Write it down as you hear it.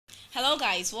Hello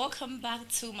guys, welcome back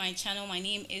to my channel. My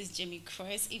name is Jimmy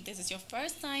Chris. If this is your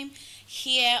first time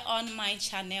here on my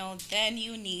channel, then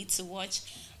you need to watch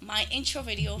my intro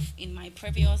video in my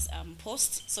previous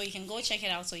post, so you can go check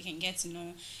it out so you can get to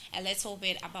know a little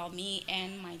bit about me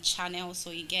and my channel,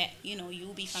 so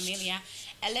you'll be familiar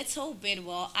a little bit.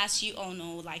 Well, as you all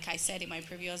know, like I said in my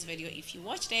previous video, if you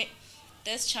watched it,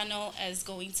 this channel is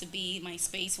going to be my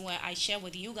space where I share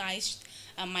with you guys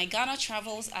my Ghana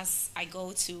travels as I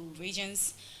go to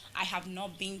regions I have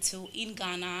not been to in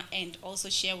Ghana, and also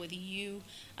share with you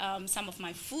some of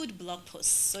my food blog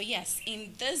posts. So yes,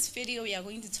 in this video we are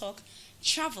going to talk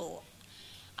travel.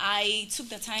 I took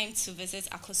the time to visit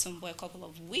Akosombo a couple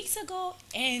of weeks ago,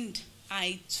 and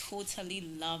I totally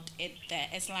loved it there.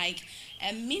 It's like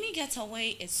a mini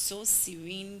getaway. It's so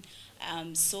serene,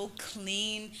 so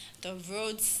clean. The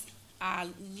roads are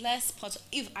less pot,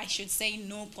 if I should say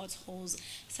no potholes.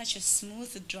 Such a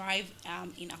smooth drive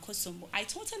in Akosombo. I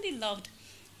totally loved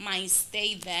my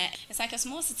stay there. It's like a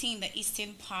small city in the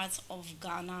eastern part of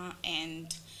Ghana,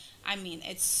 and I mean,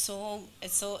 it's so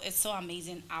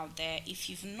amazing out there.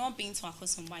 If you've not been to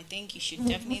Akosombo, I think you should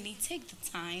definitely take the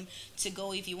time to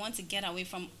go. If you want to get away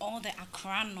from all the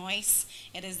Accra noise,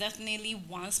 it is definitely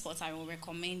one spot I will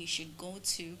recommend you should go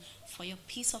to for your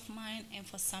peace of mind and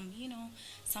for some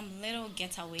little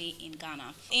getaway in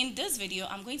Ghana. In this video,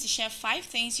 I'm going to share 5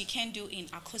 things you can do in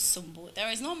Akosombo.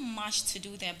 There is not much to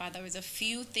do there, but there is a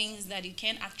few things that you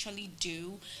can actually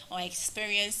do or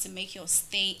experience to make your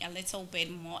stay a little bit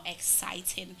more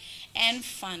exciting and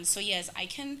fun. So yes, I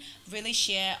can really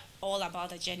share all about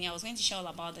the journey. I was going to share all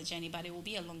about the journey, but it will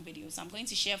be a long video. So I'm going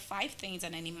to share 5 things,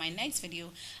 and then in my next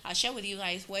video, I'll share with you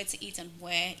guys where to eat and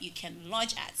where you can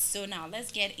lodge at. So now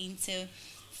let's get into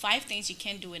 5 things you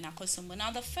can do in Akosombo. Now,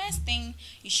 the first thing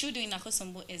you should do in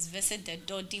Akosombo is visit the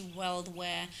Dodi World,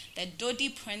 where the Dodi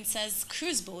Princess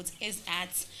cruise boat is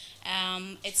at.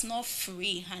 It's not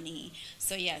free, honey.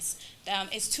 So yes,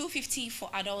 it's 250 for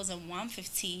adults and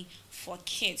 150 for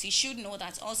kids. You should know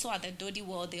that also at the Dodi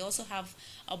World, they also have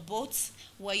a boat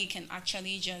where you can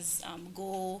actually just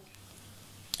go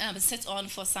sit on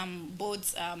for some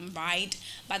boat ride.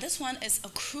 But this one is a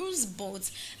cruise boat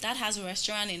that has a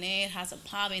restaurant in it, has a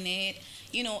pub in it,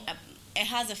 it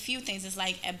has a few things. It's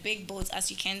like a big boat, as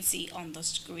you can see on the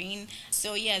screen.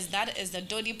 So yes, that is the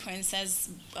Dodi Princess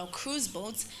cruise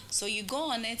boat. So you go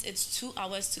on it. It's 2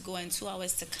 hours to go and 2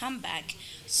 hours to come back.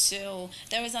 So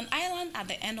there is an island at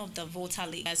the end of the Volta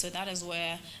Lake. So that is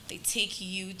where they take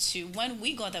you to. When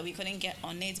we got there, we couldn't get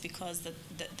on it because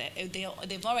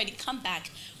they've already come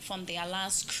back from their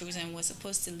last cruise and we're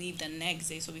supposed to leave the next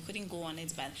day, so we couldn't go on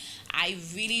it. But I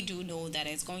really do know that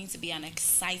it's going to be an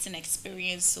exciting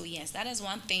experience. So yes, that is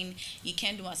one thing you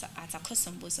can do at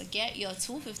Akosombo. So get your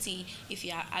 250 if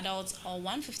you are adults or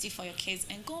 150 for your kids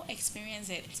and go experience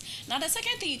it. Now the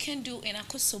second thing you can do in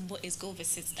Akosombo is go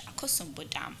visit the Akosombo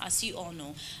Dam. As you all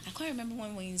know, I can't remember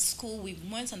when we were in school, we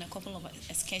went on a couple of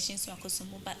excursions to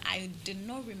Akosombo, but I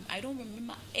don't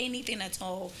remember anything at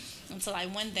all until I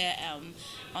went there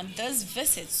on this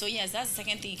visit. So yes, that's the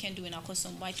second thing you can do in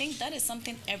Akosombo. I think that is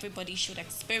something everybody should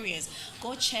experience.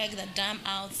 Go check the dam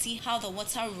out, see how the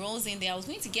water rolls in there. I was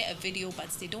going to get a video, but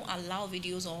they don't allow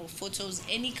videos or photos,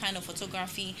 any kind of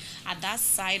photography at that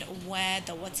side where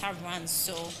the water runs,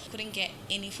 so couldn't get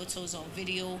any photos or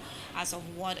video as of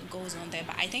what goes on there.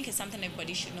 But I think it's something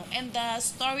everybody should know, and the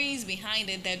stories behind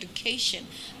it, the education,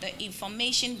 the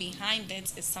information behind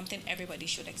it is something everybody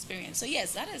should experience. So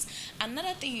yes, that is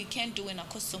another thing you can do in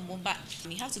Akosombo, but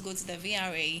you have to go to the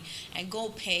VRA and go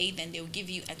pay. Then they'll give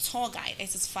you a tour guide.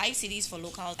 It is 5 cities for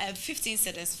locals and 15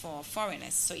 cities for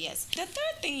foreigners. So yes, the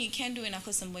third thing you can do in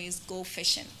Akosombo is go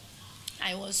fishing.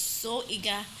 I was so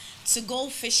eager to go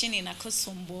fishing in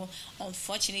Akosombo.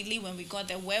 Unfortunately, when we got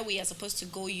there, where we are supposed to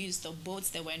go use the boats,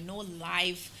 there were no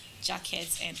life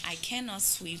jackets, and I cannot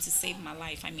swim to save my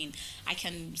life. I mean, I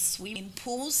can swim in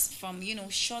pools from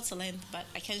short length, but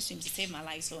I can't swim to save my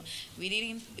life. So we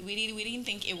didn't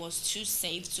think it was too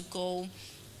safe to go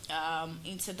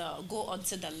onto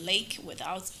the lake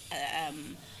without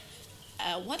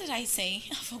what did I say?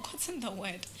 I've forgotten the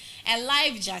word. A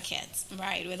life jacket,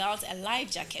 right? Without a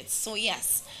life jacket. So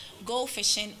yes, go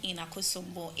fishing in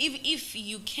Akosombo. If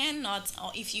you cannot,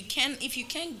 or if you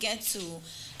can get to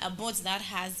a boat that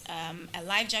has a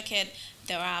life jacket,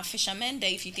 there are fishermen there.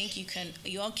 If you think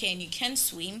you're okay and you can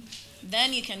swim,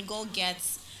 then you can go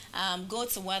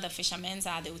to where the fishermen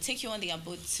are. They will take you on their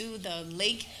boat to the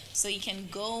lake, so you can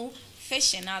go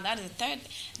fishing. Now that is the third.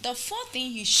 The fourth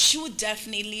thing you should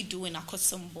definitely do in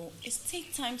Akosombo is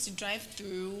take time to drive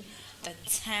through the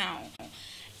town.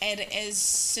 It is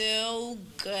so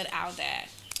good out there.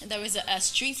 there is a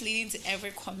street leading to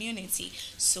every community,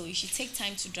 so you should take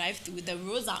time to drive through. The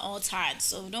roads are all tarred,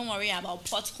 so don't worry about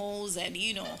potholes and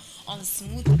on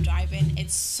smooth driving.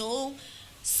 It's so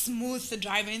smooth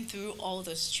driving through all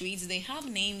the streets. They have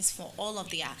names for all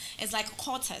of their, it's like a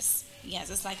quarters.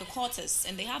 Yes, it's like a quarters,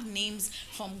 and they have names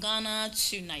from Ghana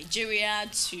to Nigeria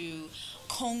to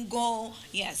Congo.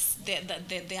 Yes,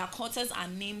 their quarters are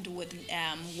named with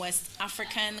West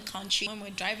African country. When we're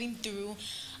driving through,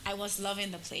 I was loving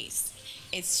the place.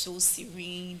 It's so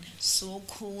serene, so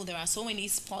cool. There are so many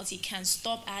spots you can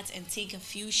stop at and take a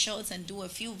few shots and do a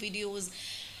few videos.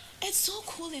 It's so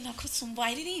cool in Akosombo.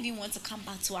 I didn't even want to come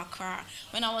back to Accra.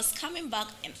 When I was coming back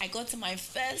and I got to my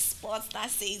first spot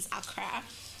that says Accra,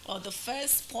 or the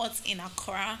first spot in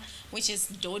Accra, which is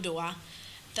Dodoa,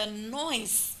 the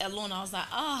noise alone, I was like,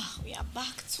 we are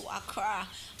back to Accra.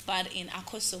 But in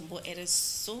Akosombo, it is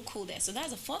so cool there. So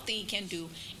that's the fourth thing you can do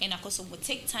in Akosombo.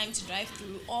 Take time to drive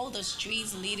through all the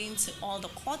streets leading to all the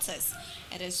quarters.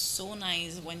 It is so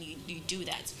nice when you do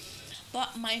that.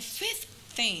 But my fifth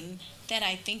thing that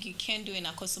I think you can do in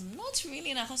Akosombo, not really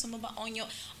in Akosombo, but on your,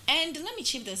 and let me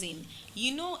chip this in.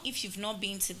 If you've not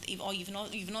been to, or you've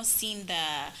not seen the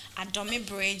Adome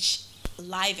Bridge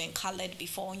live and colored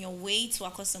before, on your way to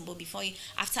Akosombo,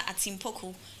 after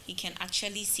Atimpoku, you can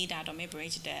actually see the Adome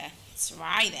Bridge there. It's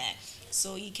right there.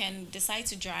 So you can decide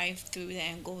to drive through there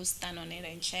and go stand on it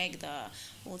and check the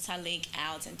water lake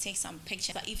out and take some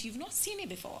pictures. But if you've not seen it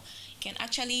before, you can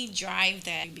actually drive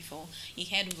there before you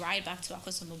head right back to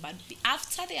Akosombo. But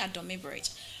after the Adome Bridge,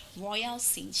 Royal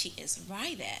Sinchi is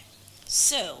right there.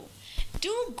 So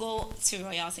do go to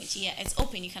Royal Sinchi. Yeah, it's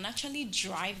open. You can actually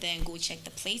drive there and go check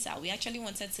the place out. We actually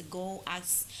wanted to go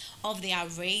ask of their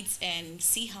rates and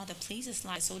see how the place is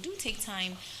like. So do take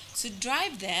time to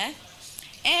drive there.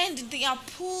 And their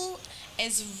pool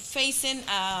is facing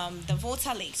the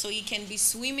water lake, so you can be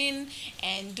swimming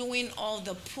and doing all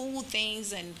the pool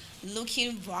things and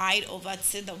looking right over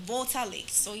to the water lake.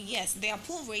 So yes, their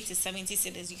pool rate is 70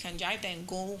 cedis. You can drive there and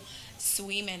go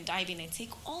swim and dive in and take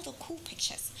all the cool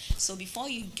pictures. So before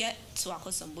you get to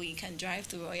Akosombo, you can drive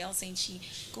to Royal Senchi,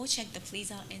 go check the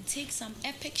place out and take some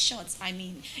epic shots. I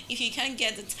mean, if you can't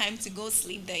get the time to go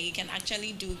sleep there, you can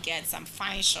actually get some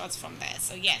fine shots from there.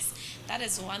 So yes, that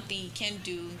is one thing you can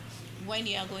do when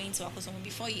you are going to Akosombo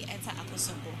before you enter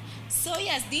Akosombo. So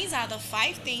yes, these are the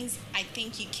 5 things I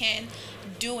think you can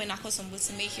do in Akosombo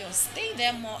to make your stay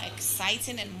there more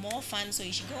exciting and more fun. So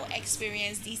you should go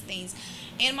experience these things.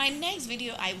 In my next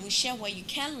video, I will share where you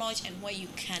can lodge and where you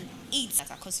can eat at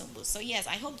Akosombo. So yes,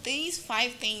 I hope these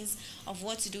 5 things of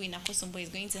what to do in Akosombo is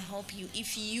going to help you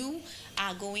if you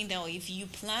are going there, or if you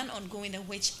plan on going there,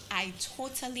 which I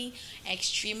totally,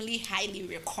 extremely, highly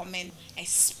recommend,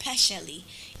 especially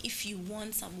if you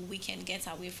want some weekend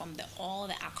getaway from all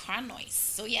the Accra noise.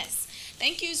 So yes,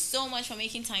 thank you so much for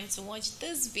making time to watch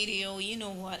this video. You know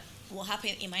what will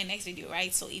happen in my next video,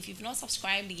 right? So if you've not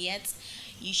subscribed yet,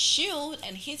 you should,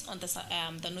 and hit on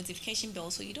the notification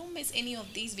bell so you don't miss any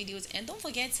of these videos. And don't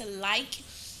forget to like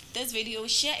this video,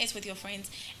 share it with your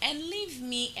friends, and leave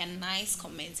me a nice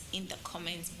comment in the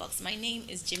comments box. My name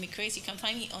is Jimmy Chris. You can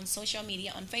find me on social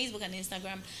media, on Facebook and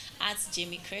Instagram at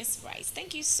Jimmy Chris Rice.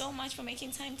 Thank you so much for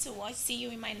making time to watch. See you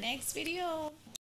in my next video.